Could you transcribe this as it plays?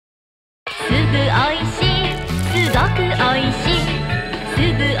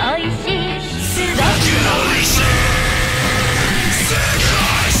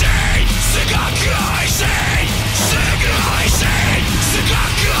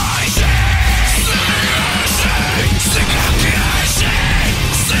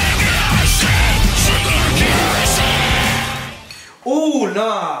Ooh,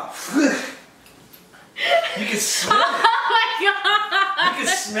 nah. You can smell it. Oh my god. You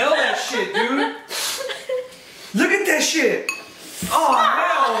can smell that shit, dude. Look at that shit. Oh,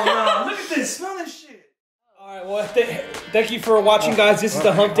 hell no. Look at this. Smell that shit. Alright, well, thank you for watching, guys. This is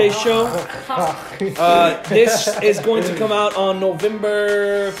the Hump Day Show. This is going to come out on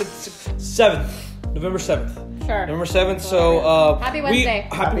November 7th. November 7th. Sure. November 7th, so Happy Wednesday.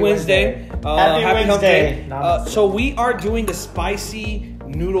 Happy Wednesday. Happy Wednesday. So we are doing the spicy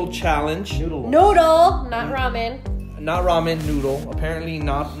noodle challenge. Noodle, not ramen. Not ramen, noodle. Apparently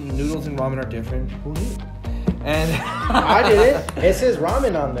not noodles and ramen are different. Who knew? And I did it. It says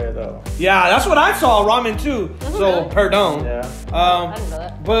ramen on there though. yeah, that's what I saw, ramen too. So pardon. Yeah. I didn't know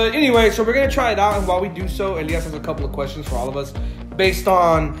that. But anyway, so we're gonna try it out, and while we do so, Elias has a couple of questions for all of us, based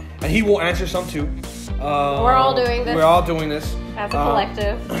on, and he will answer some too. We're all doing this. We're all doing this As a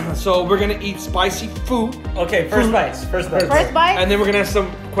collective. So we're gonna eat spicy food. Okay, first bites. First bites. First bite. And then we're gonna ask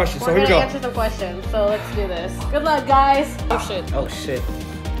some questions. We're So here we go. gonna answer some questions. So let's do this. Good luck, guys. Oh shit. Oh shit.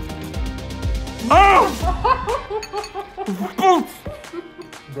 Oh!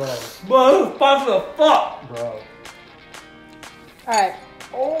 Bro. Bro, spicy the fuck. Bro. All right.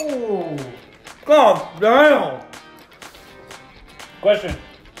 Oh. God damn. Question.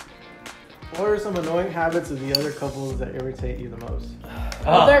 What are some annoying habits of the other couples that irritate you the most?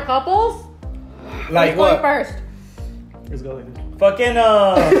 Other couples? Like Who's going what? first? Let's go like this. Fucking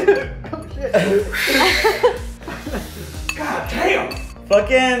God damn.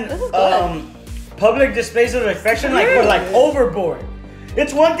 fucking This is good. public displays of affection, like we're like overboard.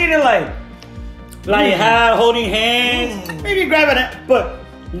 It's one thing to like holding hands, maybe grabbing it, but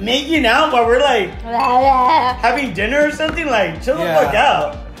making out while we're like having dinner or something, like chill the fuck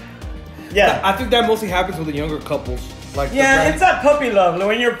out. Yeah. I think that mostly happens with the younger couples. Like Yeah, it's that puppy love. Like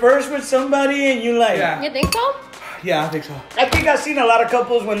when you're first with somebody and you like. Yeah. You think so? Yeah, I think so. I think I've seen a lot of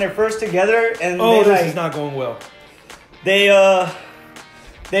couples when they're first together and Oh, they this like is not going well. they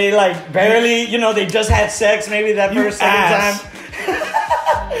like barely, you know, they just had sex maybe that You first second ass. time.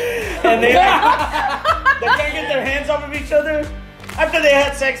 And they like, they can't get their hands off of each other. After they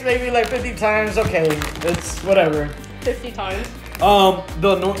had sex maybe like 50 times, okay, it's whatever. 50 times.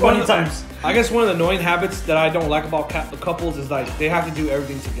 The 20 times. I guess one of the annoying habits that I don't like about couples is like they have to do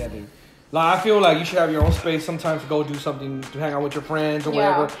everything together. Like I feel like you should have your own space sometimes to go do something, to hang out with your friends or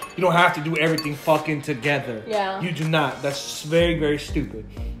whatever. You don't have to do everything fucking together. Yeah. You do not. That's very, very stupid.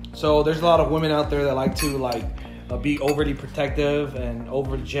 So there's a lot of women out there that like to be overly protective and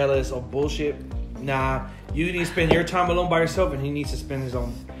overly jealous of bullshit. Nah, you need to spend your time alone by yourself, and he needs to spend his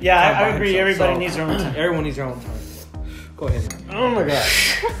own. Yeah, time I by agree. himself. Everybody So, needs their own time. Everyone needs their own time. Go ahead. Oh my god.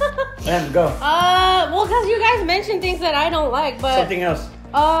 Man, go. Well, because you guys mentioned things that I don't like, but Something else.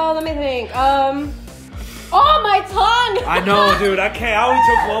 let me think. Oh, my tongue. I know, dude. I can't. I only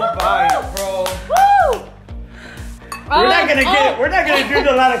took one bite, bro. Woo! We're not gonna do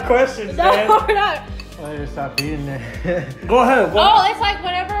a lot of questions, No, man. we're not. I just stop beating it. Go ahead. Oh, it's like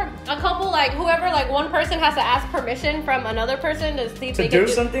whenever a couple, like whoever, like one person has to ask permission from another person to see if To they do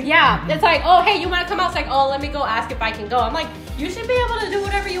can something? Yeah, it's like, oh, hey, you want to come out? It's like, oh, let me go ask if I can go. I'm like, you should be able to do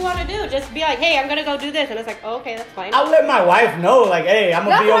whatever you want to do. Just be like, hey, I'm gonna go do this, and it's like, oh, okay, that's fine. I'll let my wife know, like, hey, I'm gonna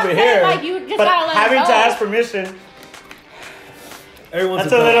That's be what over I'm saying, here. like, you just but gotta let having them to know. ask permission, Everyone's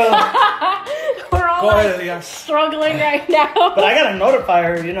that's a little. We're all Go like ahead, Elias. struggling right now. But I gotta notify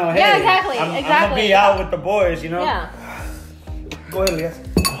her, you know. Hey, Yeah, exactly, I'm gonna exactly. be out with the boys, you know. Yeah. Go ahead, Elias.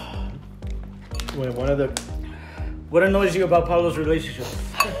 When one of the What annoys you about Paulo's relationship?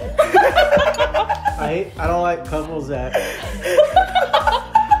 I don't like couples that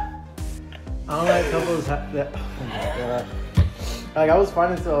that oh my god. Like I was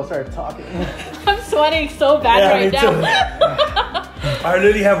fine until I started talking. I'm sweating so bad Yeah, right me now. I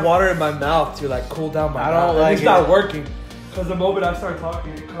literally have water in my mouth to like cool down my I mouth. don't like It's it. not working. Because the moment I start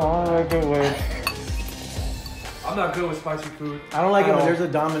talking, it I comes. don't like it when I'm not good with spicy food. I don't like it at when all. there's a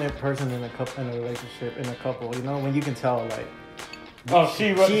dominant person in a relationship, in a couple. You know, when you can tell like Oh,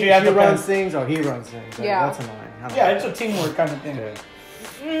 she she has the runs things or he runs things. Like, Yeah. that's annoying. I don't Yeah, like it's a teamwork kind of thing. it.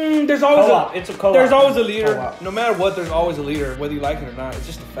 There's always Co-op. It's a co-op. There's always a leader. Co-op. No matter what, there's always a leader, whether you like it or not. It's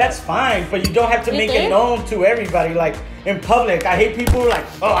just a fact. That's fine, but you don't have to You make think? it known to everybody. Like in public, I hate people like,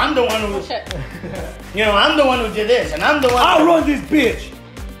 oh, I'm the one who, Oh, shit. you know, I'm the one who did this, and I'm the one. I'll run this bitch.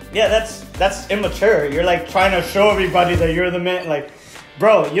 Yeah, that's that's immature. You're like trying to show everybody that you're the man. Like,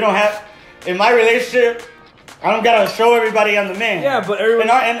 bro, you don't have. In my relationship, I don't gotta show everybody I'm the man. Yeah, but everyone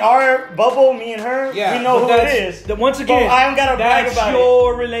in our bubble, me and her, we know who it is. Once again, I don't gotta brag about it. That's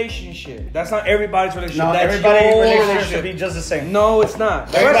your relationship. That's not everybody's relationship. No, that's everybody's your relationship should be just the same. No, it's not.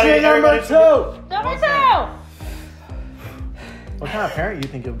 Question number 2. Number 2. What kind of parent you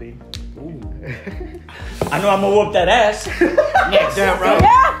think you'll be? I know I'm gonna whoop that ass. Next. Damn right.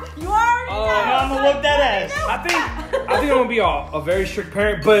 Yeah, you already know. I know I'm gonna whoop that ass. I think I'm gonna be a very strict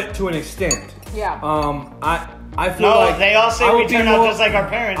parent, but to an extent. Yeah. I feel like they all say we turn out just like our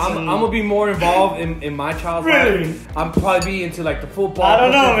parents. I'm gonna be more involved in my child's Really? life. I'm probably be into like the football. I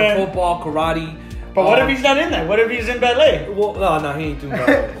don't know, man. Football, karate. But what if he's not in there? What if he's in ballet? Well, no, he ain't doing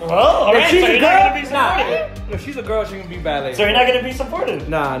ballet. Well, all right, she's so a you're not girl, gonna be supportive. if she's a girl, she can be ballet. So you're not gonna be supportive.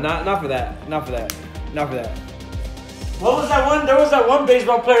 Nah, not for that. Not for that. Not for that. What was that one? There was that one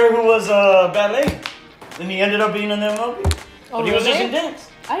baseball player who was ballet, and he ended up being in the MLB. But he was just in dance.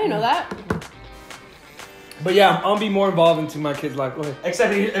 I didn't know that. But yeah, I'm gonna be more involved into my kid's life. Go ahead.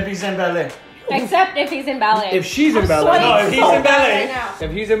 Except if he's in ballet. Except if he's in ballet. If she's in ballet. No, if he's in ballet. Right now.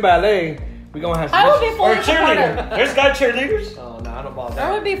 If he's in ballet, we gonna have. I would be Or fully cheerleader. supportive. There's guy cheerleaders. Oh no, I don't bother I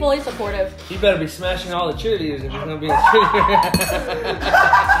that. would be fully supportive. He better be smashing all the cheerleaders if he's gonna be a cheerleader.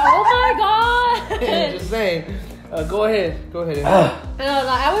 Oh my god. Just saying. Go ahead. No,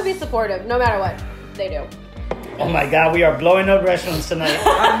 I would be supportive no matter what they do. Oh my God, we are blowing up restaurants tonight.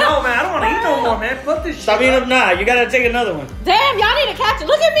 I know, man. I don't want to eat no more, man. Fuck this shit. Stop eating up now. You gotta take another one. Damn, y'all need to catch it.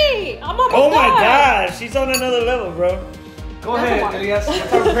 Look at me. I'm almost Oh my done. God, she's on another level, bro. Go ahead, Elias. What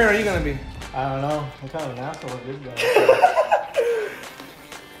type of parent are you gonna be? I don't know. What kind of an asshole is this guy?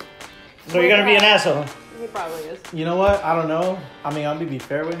 So you're gonna be an asshole. He probably is. You know what? I don't know. I mean, I'm gonna be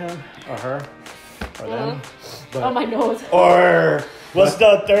fair with him or her or them. But Oh, my nose. Or what's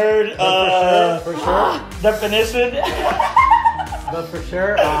the third for sure. definition? But for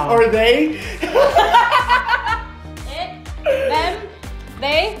sure. Or they? It, them,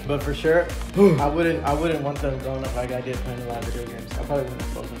 they. But for sure, I wouldn't want them growing up like I did playing a lot of video games. I probably wouldn't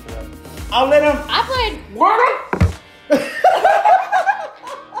expose them to that. I'll let him. I played. What?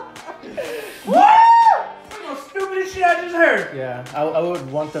 Stupidest shit I just heard. Yeah, I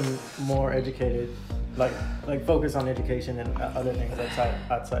would want them more educated, like focus on education and other things outside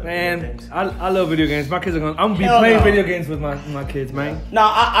of video Man, games. I love video games. My kids are gonna. I'm gonna be Hell playing no. video games with my kids, man. No,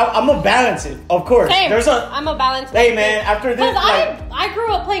 I'm gonna balance it. Of course. Same. There's a. I'm a balanced. Hey man, after this, Because like, I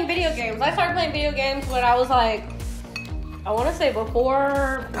grew up playing video games. I started playing video games when I was like, I want to say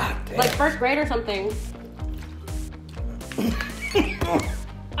before, like first grade or something.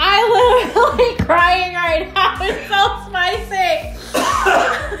 I literally crying right now. It's so spicy.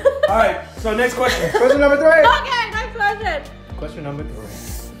 All right. So next question. Question number 3. Okay, next question. Question number 3.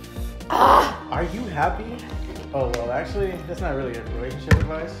 Ah, Are you happy? Oh well, actually, that's not really a relationship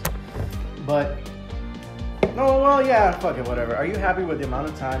advice, but no, well, yeah, fuck it, whatever. Are you happy with the amount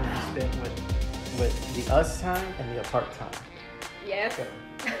of time you spend with the us time and the apart time? yes.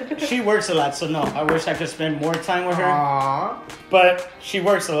 she works a lot, so no. I wish I could spend more time with her. Aww. But she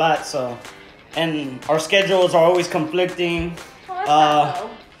works a lot, so. And our schedules are always conflicting. Well, that's not though.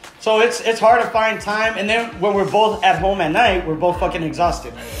 So it's hard to find time. And then when we're both at home at night, we're both fucking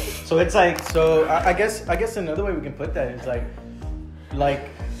exhausted. So it's like. So I guess another way we can put that is like,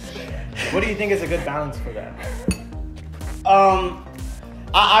 what do you think is a good balance for that?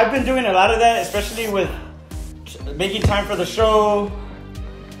 I've been doing a lot of that, especially with making time for the show,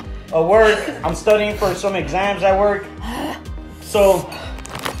 work. I'm studying for some exams at work. So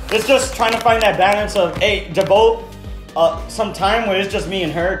it's just trying to find that balance of, hey, devote some time where it's just me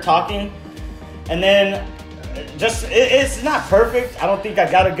and her talking. And then just, it's not perfect. I don't think I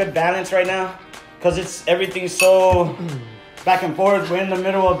got a good balance right now because everything's so back and forth. We're in the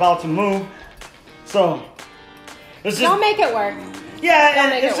middle about to move. So it's just. Don't make it work. Yeah, Don't and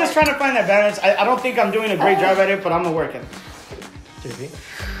make it's it just work. trying to find that balance. I don't think I'm doing a great job at it, but I'm working. JP?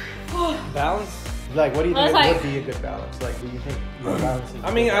 Balance. Like, what do you Well, think it's would like- be a good balance? Like, do you think your balance is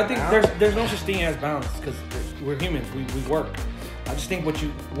I mean, I think balance? there's no such thing as balance because we're humans. We work. I just think what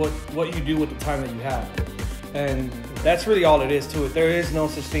you do with the time that you have, and that's really all it is to it. There is no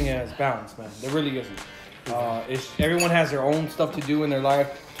such thing as balance, man. There really isn't. Everyone has their own stuff to do in their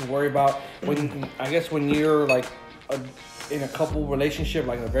life to worry about. When you're like in a couple relationship,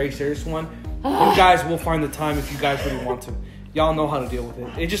 like a very serious one, you guys will find the time if you guys really want to. Y'all know how to deal with it.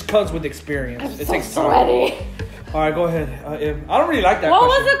 It just comes with experience. It takes time. Sweaty. All right, go ahead. I don't really like that. What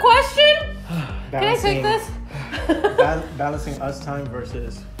question. was the question? Can I take Balancing- this? Balancing us time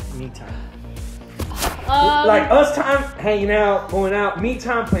versus me time. Like us time, hanging out, going out, me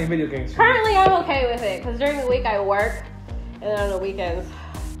time, playing video games. Currently, I'm okay with it because during the week I work, and then on the weekends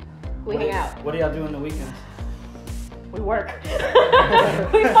we hang out. What do y'all do on the weekends? We work.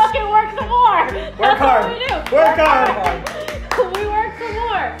 We fucking work some more. Work hard. That's what we do. Work hard. We work some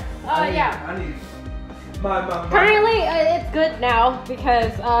more. Yeah. I need my. Currently, it's good now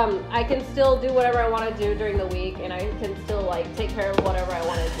because I can still do whatever I want to do during the week, and I can still like take care of whatever I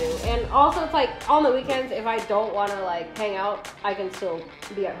want to do. And also, it's like on the weekends, if I don't want to like hang out, I can still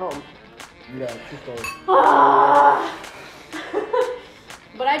be at home. Yeah, too cold.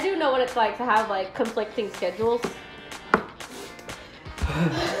 But I do know what it's like to have like conflicting schedules.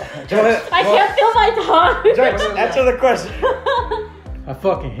 I can't feel my tongue. Drex, answer the question. I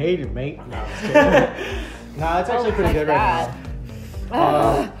fucking hate it, mate. No, I'm just kidding. Nah, it's actually pretty good right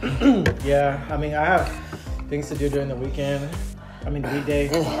now. Yeah, I mean, I have things to do during the weekend. I mean, the weekday.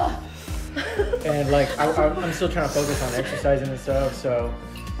 And like, I'm still trying to focus on exercising and stuff, so.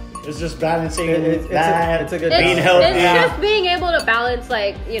 It's just balancing It's a good being It's healthy. just being able to balance,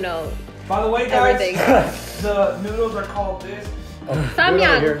 like, you know, By the way, guys, everything. the noodles are called this.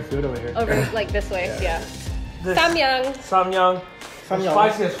 Samyang. Do it over here. Over like this way, yeah. This Samyang. Samyang. Samyang.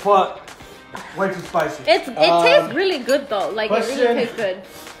 Spicy as fuck. Way too spicy. It tastes really good though. Like it really question tastes good.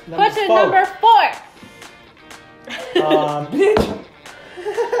 number Question four. number 4.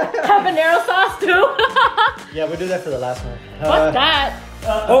 Habanero sauce too. Yeah, we do that for the last one. What's that?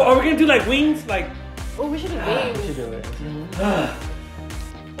 Oh, are we gonna do like wings? Like, Oh, we should do We wings. should do it.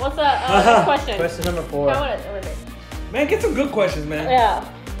 What's the next question? Question number I 4. want it over there. man, get some good questions, man. Yeah.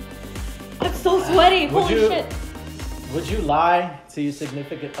 I'm so sweaty. Would Holy you- shit. Would you lie to your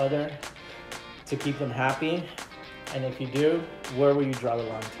significant other to keep them happy? And if you do, where will you draw the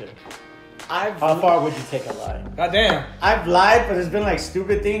line to? How far would you take a lie? God damn. I've lied, but it's been like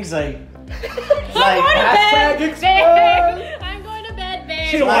stupid things like I'm going to bed, babe. I'm going to bed, babe.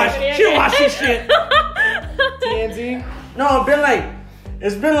 She don't watch this shit. TNZ? no,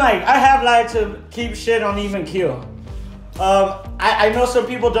 it's been like I have lied to keep shit on even keel. I know some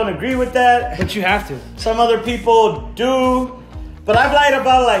people don't agree with that. But you have to. Some other people do, but I've lied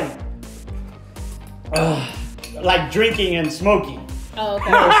about like drinking and smoking. Oh,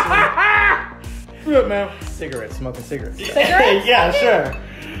 okay. Good, man. Cigarettes, smoking cigarettes. Cigarettes? Yeah, sure.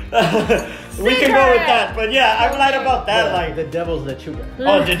 We can go with that, but yeah, I've lied about that. Like, the devil's the sugar.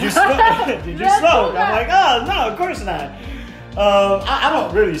 oh, did you smoke? Did you smoke? I'm like, oh no, of course not. I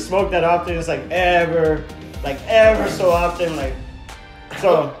don't really smoke that often. It's like ever so often. Like,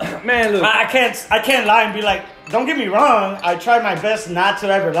 so Man, look. I can't lie and be like, don't get me wrong. I tried my best not to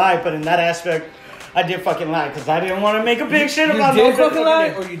ever lie, but in that aspect, I did fucking lie because I didn't want to make a big shit You about did no fucking lie,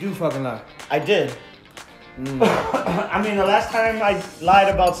 day. or you do fucking lie? I did. I mean, the last time I lied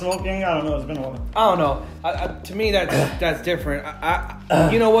about smoking, I don't know. It's been a while. I don't know. To me, that's different.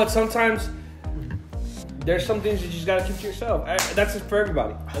 You know what? Sometimes there's some things you just gotta keep to yourself. That's just for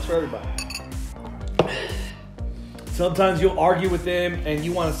everybody. That's for everybody. Sometimes you'll argue with them and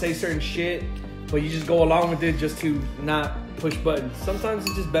you want to say certain shit, but you just go along with it just to not push buttons. Sometimes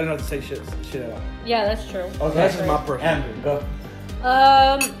it's just better not to say shit at all. Yeah, that's true. Okay, That's just my personal. Andrew, go.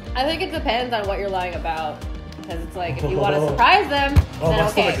 I think it depends on what you're lying about. Because it's like, if you want to surprise them, Oh, then my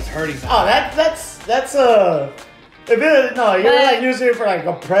okay. stomach is hurting. Oh, that's if it, no, you're But- like using it for like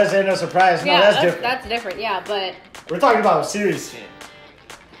a present or surprise. No, Yeah, that's different. That's different, yeah, but, We're talking about serious shit.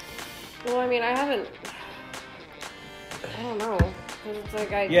 well, I mean, I don't know. 'Cause it's like,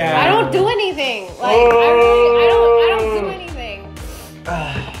 Yeah. I don't do anything. Like, I don't do anything.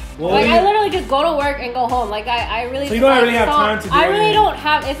 Well, Like, I literally just go to work and go home. Like, I really. So you don't like, really have time to do I really anything. don't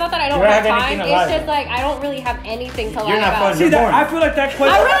have. It's not that I don't You don't have have time. anything It's to lie just about. like I don't really have anything to lie You're not about. fun. see that? boring. I feel like that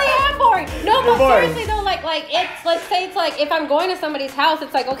question. I really am boring. No, You're but boring. seriously though, like it's, let's say it's like if I'm going to somebody's house,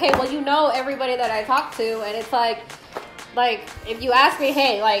 it's like, okay, well, you know everybody that I talk to, and it's like if you ask me,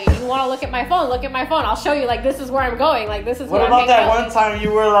 hey, like you want to look at my phone, look at my phone. I'll show you. Like this is where I'm going. Like this is What where about I'm that hanging one out. time you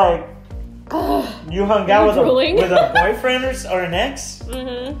were like, you hung out with drooling? with a boyfriend or an ex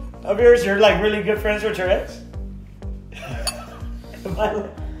Mm-hmm. of yours? You're like really good friends with your ex?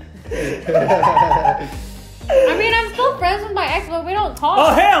 I mean, I'm still friends with my ex, but we don't talk.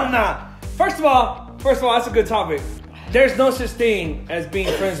 Oh hell nah! First of all, that's a good topic. There's no such thing as being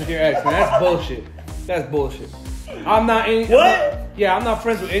friends with your ex, man. That's bullshit. That's bullshit. I'm not any. What? I'm not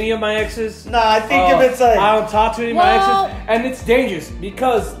friends with any of my exes. Nah, I think if it's like I don't talk to any of my Well- exes, and it's dangerous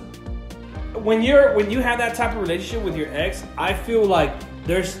because when you have that type of relationship with your ex, I feel like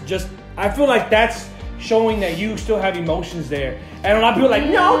that's showing that you still have emotions there. And a lot of people are like,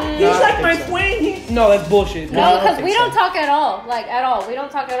 no, he's like my friend. No, that's bullshit. No, because we don't talk at all. Like, at all. We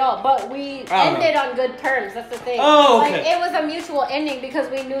don't talk at all. But we ended on good terms. That's the thing. Oh, okay. Like, it was a mutual ending because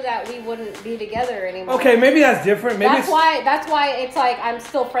we knew that we wouldn't be together anymore. Okay, maybe that's different. Maybe that's why it's like I'm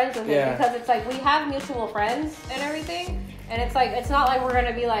still friends with him because it's like we have mutual friends and everything. And it's like, it's not like we're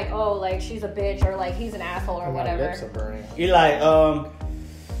gonna be like, oh, like she's a bitch or like he's an asshole or whatever. My lips are burning. Eli,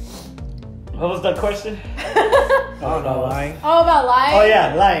 what was the question? About lying. Oh, about lying? Oh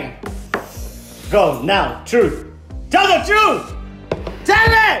yeah, lying. Go now, truth. Tell the truth. Tell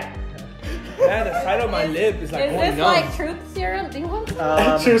it. Man, the side of my lip is like Is going this numb. like truth serum? Do you want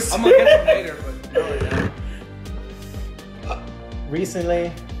some? Truth. I'm gonna get it later, but not right now.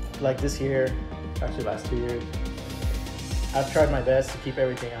 Recently, like this year, actually last 2 years, I've tried my best to keep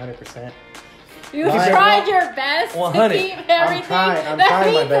everything 100%. You Lying. tried your best 100. to keep everything. I'm that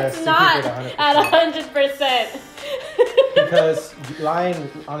trying my means best it's to not keep it 100%. at 100%. Because lying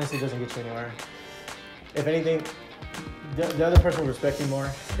honestly doesn't get you anywhere. If anything, the other person will respect you more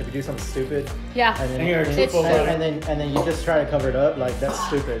if you do something stupid. Yeah. And then, And you're It's truthful. true. and then you just try to cover it up. Like, that's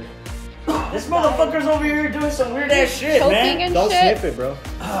stupid. This motherfucker's over here doing some weird ass shit, Choking man. and Don't shit. sniff it, bro.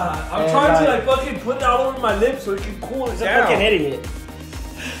 I'm And, trying to like fucking put it all over my lips so it can cool it He's a down. fucking idiot.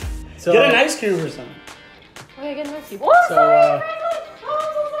 So, Get an ice cube or something. Okay, get messy. Oh, So, sorry. Oh,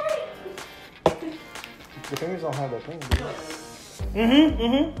 I'm so sorry. your fingers don't have a thing, dude.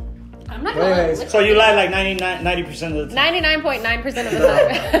 I'm not Wait, gonna wait, lie. So you lie like 90% of the time. 99.9% of the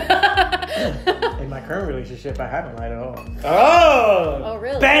time. In my current relationship, I haven't lied at all. Oh. Oh,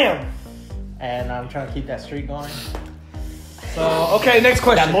 really? Bam. And I'm trying to keep that streak going. So, okay, next That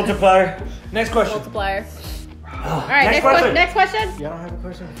question. multiplier. Next question. Multiplier. All right, Next next question. question. Next question. Y'all don't have a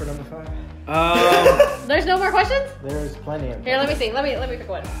question for number 5? There's no more questions? There's plenty of Here, let me see. Let me pick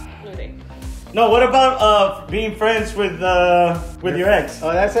one. Let me see. No, what about being friends with your ex?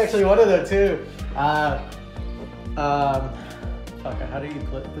 Oh, that's actually one of the two. Fuck, how do you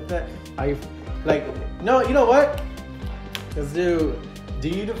put that? Are you, like, no, you know what? Let's do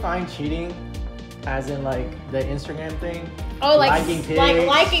you define cheating as in, like, the Instagram thing? Oh, like Liking pics, like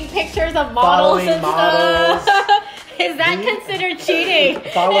liking pictures of models following and models. stuff. Is that considered cheating?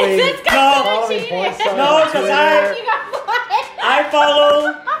 Following- Is this No. considered Following cheating? porn stars No, on 'cause Twitter. You got what? I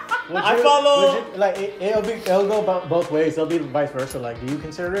follow. Would I you- follow- would you- like, it'll go both ways. It'll be vice versa. Like, do you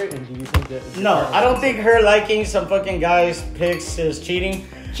consider it, and do you think that? No, I don't think her liking some fucking guy's pics is cheating.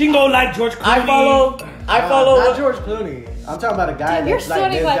 She can go like George Clooney. I follow. Not George Clooney. I'm talking about a guy Dude, you're that's like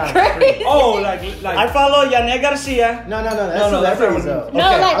sweating lives like down the street. crazy. Oh, like I follow Yane Garcia. No, that's No, that's celebrities not- though. No,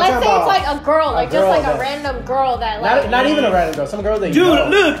 Okay, like I'm let's talking say it's about like a girl, like just girl like a that- random girl that like. Not even a random girl. Some girl that you dude, know.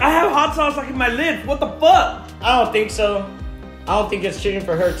 look, I have hot sauce like in my lips. What the fuck? I don't think so. I don't think it's cheating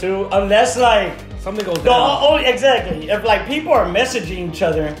for her too, unless like Something goes no, down. oh, exactly. If like people are messaging each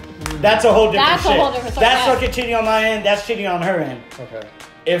other, that's a whole different That's a shit. whole different story, That's yeah. fucking cheating on my end. That's cheating on her end. Okay.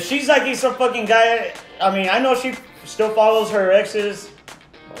 If she's liking some fucking guy, I mean, I know she still follows her exes.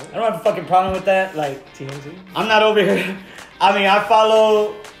 I don't have a fucking problem with that. Like, TMZ. I'm not over here. I mean, I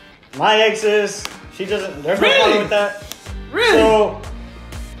follow my exes. She doesn't. There's no Really? problem with that. Really? So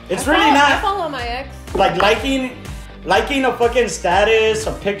it's I really follow- I not follow my ex. like liking a fucking status,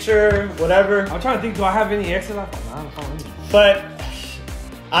 a picture, whatever. I'm trying to think, do I have any exes? I don't follow any. But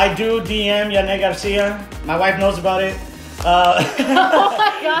I do DM Yane Garcia. My wife knows about it. Oh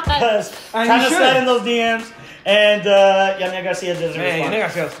my god. Because And trying you to should. slide in those DMs, and Yane Garcia doesn't Man, respond. your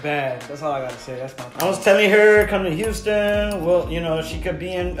nigga feels bad. That's all I gotta say. That's not. I was telling her come to Houston. Well, you know she could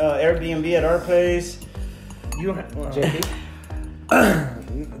be in Airbnb at our place. You don't have. JP.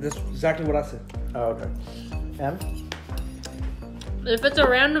 That's exactly what I said. Oh, okay. M. If it's a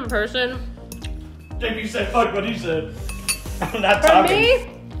random person, JP said, "Fuck what he said." I'm not for talking. me,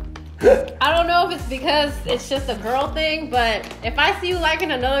 I don't know if it's because it's just a girl thing, but if I see you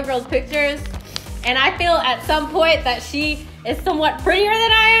liking another girl's pictures, and I feel at some point that she is somewhat prettier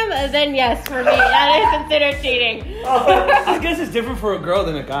than I am, then yes, for me, that is considered cheating. I guess it's different for a girl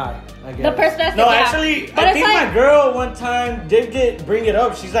than a guy. I guess. The perspective. No, yeah. actually, But I it's think like, my girl one time did bring it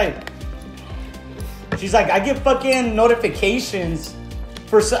up. She's like, I get fucking notifications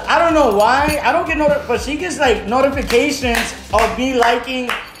for I don't know why. I don't get but she gets like notifications of me liking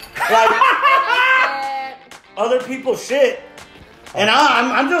like other people's shit, and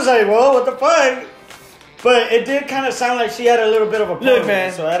I'm just like, well, what the fuck? But it did kind of sound like she had a little bit of a problem. Look,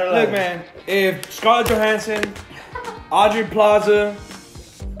 man. So I don't Look, man. If Scarlett Johansson, Audrey Plaza,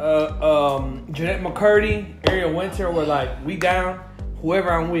 Jeanette McCurdy, Ariel Winter were like, we down.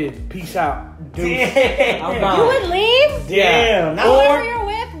 Whoever I'm with, peace out. Dude, Damn. I'm gone. you would leave? Damn. Yeah. Now- Whoever you're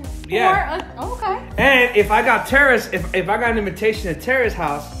with? Yeah. Okay. And if I got if I got an invitation to Tara's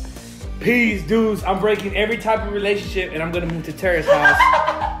house, please, dudes, I'm breaking every type of relationship and I'm gonna move to Tara's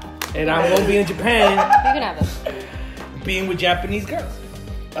house. And I won't be in Japan. You can have this. Being with Japanese girls.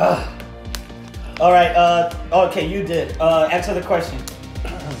 All right. Okay, you did. Answer the question.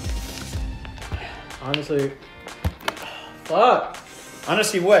 Honestly, fuck.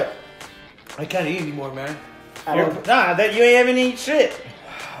 Honestly, what? I can't eat anymore, man. Nah, that you ain't having eat shit.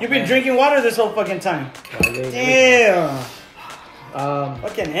 You've been drinking water this whole fucking time. Damn.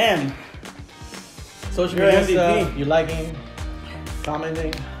 Fucking him. Social You're media MVP. stuff, you liking,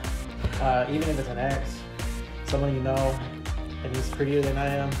 commenting, even if it's an ex, someone you know, and he's prettier than I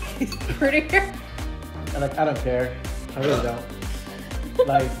am. He's prettier. I don't care. I really don't.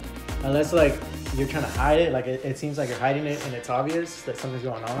 Like, unless like you're trying to hide it, like it seems like you're hiding it and it's obvious that something's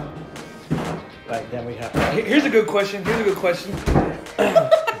going on. Like then we have to. Here's a good question.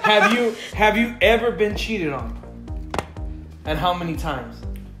 Have you ever been cheated on? And how many times?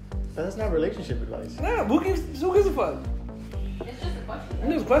 But that's not relationship advice. Nah, who gives a fuck? It's just a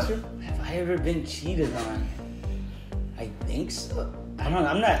question. It's a question. Have I ever been cheated on? I think so. I don't know.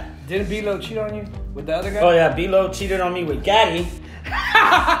 I'm not. Didn't B-Lo cheat on you with the other guy? Oh yeah, B-Lo cheated on me with Gaddy.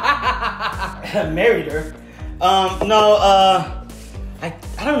 I married her. I don't know.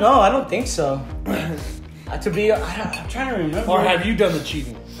 I don't think so. I'm trying to remember. Or have you done the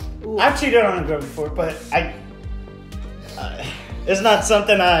cheating? I've cheated on a girl before, but it's not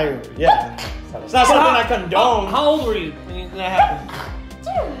something it's not something I condone. How old were you when that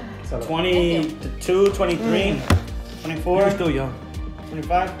happened? 22, 23, 24. You're still young.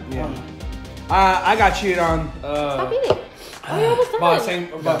 25? Yeah. I got cheated on. Stop eating. Oh, you're almost done.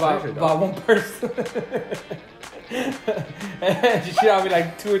 By one person. And she cheated on me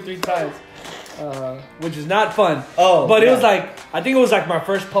like 2 or 3 times. Which is not fun. Oh, but it was like, I think it was like my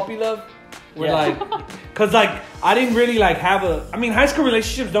first puppy love. Where like, cause like I didn't really like have high school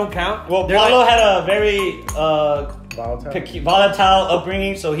relationships don't count. Well, They're Paulo like, had a very volatile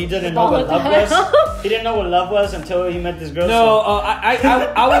upbringing, so he didn't know what love was. He didn't know what love was until he met this girl. No, I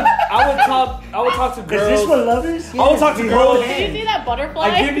would talk to girls. Is this what love is? I would talk to girls. Did you see that butterfly?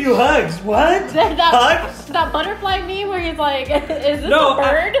 I give you hugs. What? Hugs? That butterfly meme where he's like, is this a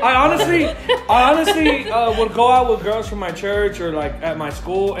bird? I honestly would go out with girls from my church or like at my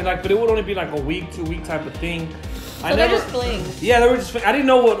school, and like, but it would only be like a week, 2 week type of thing. So they're just flings. Yeah, they were just. I didn't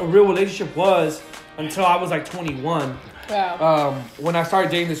know what a real relationship was until I was like 21. Yeah. When I started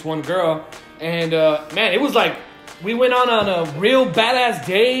dating this one girl, and man, it was like we went on a real badass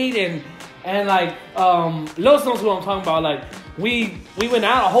date, and like Los knows what I'm talking about. Like we went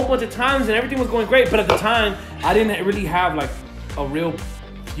out a whole bunch of times, and everything was going great. But at the time, I didn't really have like a real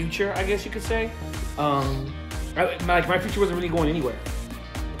future, I guess you could say. My future wasn't really going anywhere,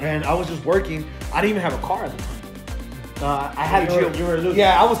 and I was just working. I didn't even have a car at the time. I had you were a loser.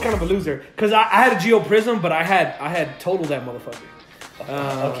 Yeah, I was kind of a loser because I had a Geo Prism, but I had totaled that motherfucker.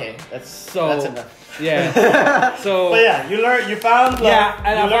 Okay, that's enough. Yeah. So. But yeah, you found love. Yeah,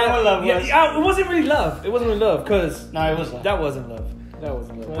 and you learned what love was. Yeah, it wasn't really love. It wasn't really love because. No, it was love. That wasn't love.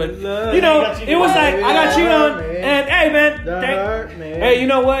 But love. you know, it was like I got cheated on, and hey man, hey, you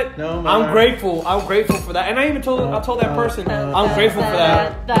know what? No, I'm grateful. I'm grateful for that, and I told that person I'm grateful for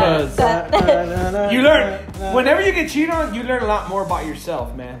that because you learn whenever you get cheated on, you learn a lot more about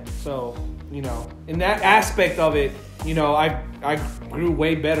yourself, man. So you know, in that aspect of it, you know, I grew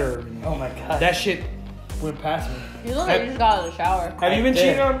way better. Oh my god, that shit went past me. You look like you just got out of the shower. Have you been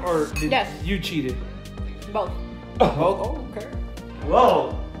cheated on, or Yes. You cheated? Both. Both. Oh, okay.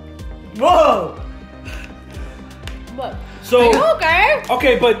 Whoa. What? So Are you okay?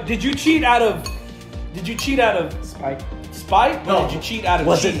 Okay, but did you cheat out of Spike. spite? No. Or did you cheat out of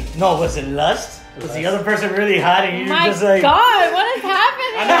Was cheating? it lust? Was the other person really hot and you My just like? God, what is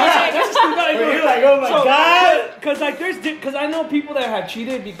happening? You're like, oh my god. Because like because I know people that have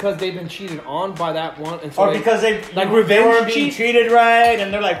cheated because they've been cheated on by that one, and so Or because they like they revenge were being cheat. treated right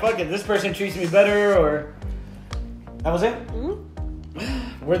and they're like, fuck it, this person treats me better, or that was it? Mm-hmm.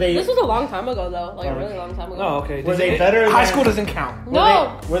 Were they? This was a long time ago, though. Like a really long time ago. Oh, okay. Were they better High than- school doesn't count.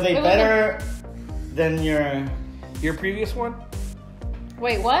 No. Were they It was better than your? Your previous one?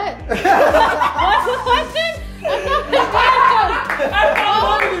 Wait, what? What's the question? I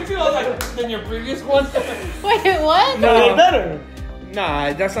was like, than your previous one? Wait, what? No. Were they better?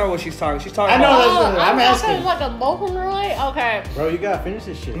 Nah, that's not what she's talking. She's talking I know about. that's what I'm asking. talking like emotionally. Okay. Bro, you gotta finish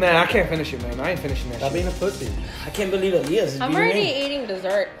this shit. Man, I can't finish it, man. I ain't finishing that Stop shit. being a pussy. I can't believe Elias is I'm being already me. eating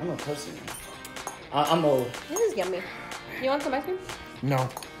dessert. I'm a pussy. I'm old. This is yummy. You want some ice cream? No.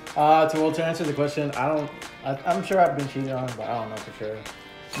 To answer the question, I'm sure I've been cheated on, but I don't know for sure.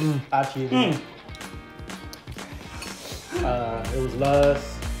 I cheated. It was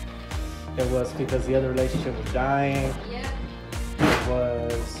lust. It was because the other relationship was dying. Yeah. It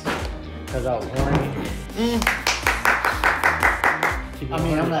was because I was horny. I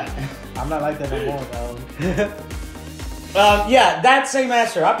mean, I'm not like that no more, though. yeah, that same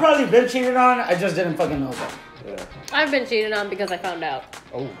answer. I've probably been cheated on. I just didn't fucking know that. Yeah. I've been cheated on because I found out.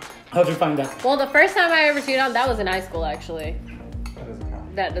 Oh, How'd you find out? Well, the first time I ever cheated on, that was in high school, actually. that doesn't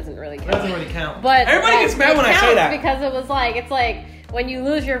count. That doesn't really count. Doesn't really count. But everybody like, gets mad it when I say counts that. because it was like, it's like when you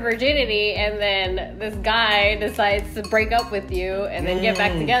lose your virginity and then this guy decides to break up with you and then get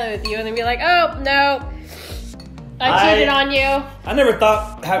back together with you and then be like, oh no, I cheated on you. I never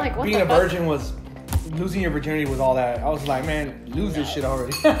thought Like, what being the a fuck? virgin was losing your virginity was all that. I was like, man, lose this shit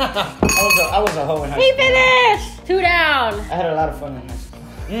already. I was a hoe in high He school. finished! 2 down. I had a lot of fun in high school.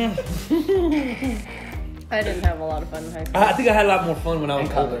 I didn't have a lot of fun in high school. I think I had a lot more fun when I was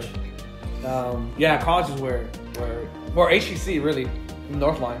In college. older. Yeah, college is where HCC really,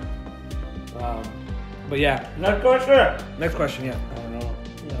 Northline. But yeah, Next question. next question. Yeah, I don't know.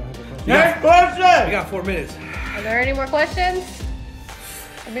 Next we question. got 4 minutes. Are there any more questions?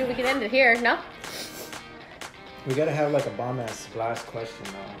 I mean, we can end it here, no? We gotta have like a bomb ass last question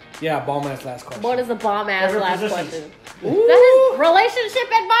now. Yeah, bomb ass last question. What is the bomb ass Favorite last positions? question? That is relationship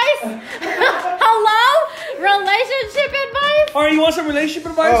advice? Hello? Relationship advice? All right, you want some relationship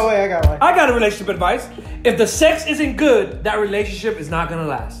advice? Oh wait, I got one. I got a relationship advice. If the sex isn't good, that relationship is not gonna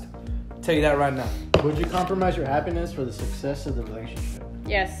last. Tell you that right now. Would you compromise your happiness for the success of the relationship?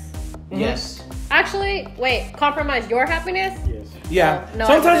 Yes. Yes. Actually, wait, compromise your happiness? Yes. Yeah. No, I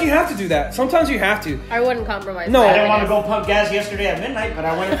Sometimes wouldn't. you have to do that. Sometimes you have to. I wouldn't compromise. No, my I didn't want to happiness. go pump gas yesterday at midnight, but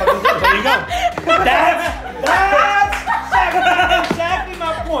I went and fucking did it. There you go. That's exactly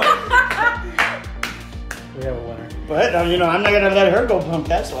my point. We have a winner. But, I'm not going to let her go pump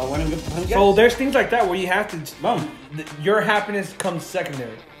gas, so I went and go pump gas. So there's things like that where you have to. Boom. Your happiness comes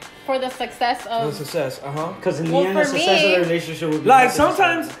secondary. For the success The of... success. Because in the Well, end, the for success me- of the relationship would be... Like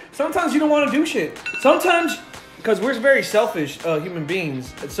sometimes you don't want to do shit. Sometimes, because we're very selfish human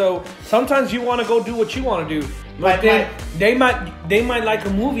beings, so sometimes you want to go do what you want to do. But then they might like a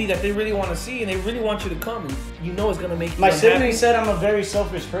movie that they really want to see, and they really want you to come, and you know it's gonna make you My unhappy. sibling said I'm a very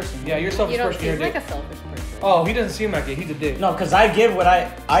selfish person. Yeah, you're a selfish You don't person. You're seem a like dick. a selfish person. Oh, he doesn't seem like it. He's a dick. No, because I give what I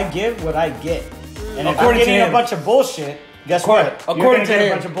get. And if I'm According to getting a him. bunch of bullshit, guess According- what? You're according gonna to get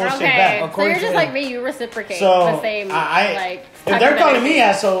him. a bunch of bullshit Okay, back. so According you're to just him. like me. You reciprocate So the same, if type they're of calling me energy.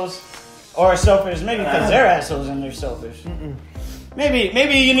 assholes or selfish, maybe because they're assholes and they're selfish.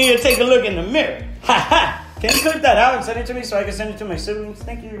 Maybe you need to take a look in the mirror. Ha ha! Can you clip that out and send it to me so I can send it to my siblings?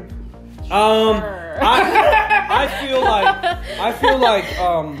 Thank you. I feel like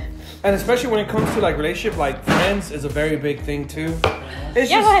and especially when it comes to like relationship, like friends is a very big thing too.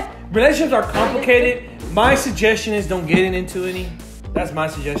 It's Yeah, just go ahead. relationships are complicated. My suggestion is don't get into any. That's my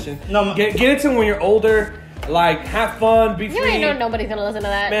suggestion. No, Get into them when you're older. Like have fun, be You free. ain't know nobody's gonna listen to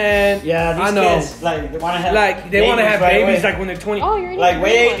that. Man, Yeah, these I know. kids they want to have They want to have right babies away. like when they're 20. Oh, you're Like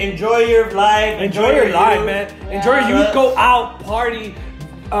wait, enjoy your life, Enjoy your life, youth. man. Yeah. Enjoy your youth. Go out, party,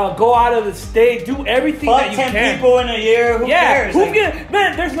 go out of the state, do everything Fuck that you 10 can. people in a year. Who cares? Who Like,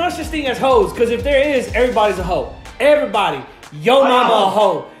 man, there's no such thing as hoes. Because if there is, everybody's a hoe. Everybody. Yo mama a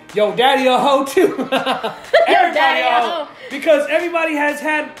hoe. Yo daddy a hoe too. Everybody daddy a a hoe. hoe. Because everybody has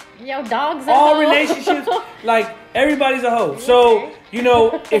had Yo, dogs. all are relationships. Like everybody's a hoe. So,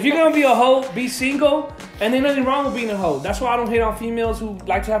 if you're going to be a hoe, be single. And there's nothing wrong with being a hoe. That's why I don't hate on females who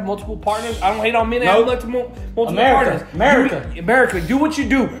like to have multiple partners. I don't hate on men that Nope. like to multiple America. partners. America, do what you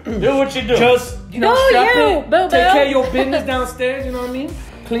do. do what you do. Just, Do strap you, in, boo-boo. take care of your business downstairs, you know what I mean?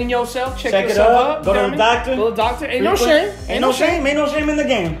 Clean yourself, check Check it yourself up, up. go you to know the what I mean? doctor. Go to the doctor. Ain't no shame. Ain't no shame. Ain't no shame in the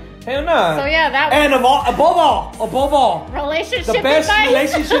game. Hell nah. So yeah, that was And above all, relationship the best advice.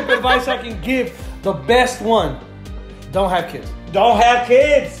 relationship advice I can give, the best one, don't have kids. Don't have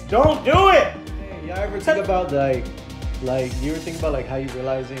kids. Don't do it. Hey, y'all ever think about like you ever think about like how you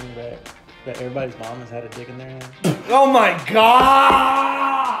realizing that everybody's mom has had a dick in their hand? Oh my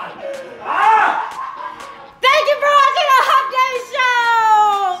God! Thank you for watching the Hump Day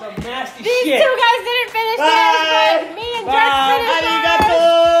Show. Some nasty These shit. two guys didn't finish Bye. theirs, but me and Jack finished Arigato.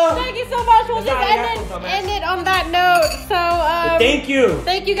 ours. Thank you so much. We'll just Arigato, end it on that note. So Thank you.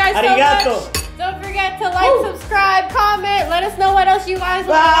 thank you guys Arigato. so much. Don't forget to like, subscribe, comment. Let us know what else you guys want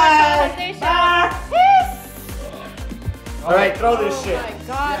to watch on the Hump Day Show. Bye. Peace. All right, throw this shit. Oh my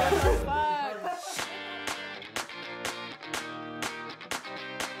God. Bye.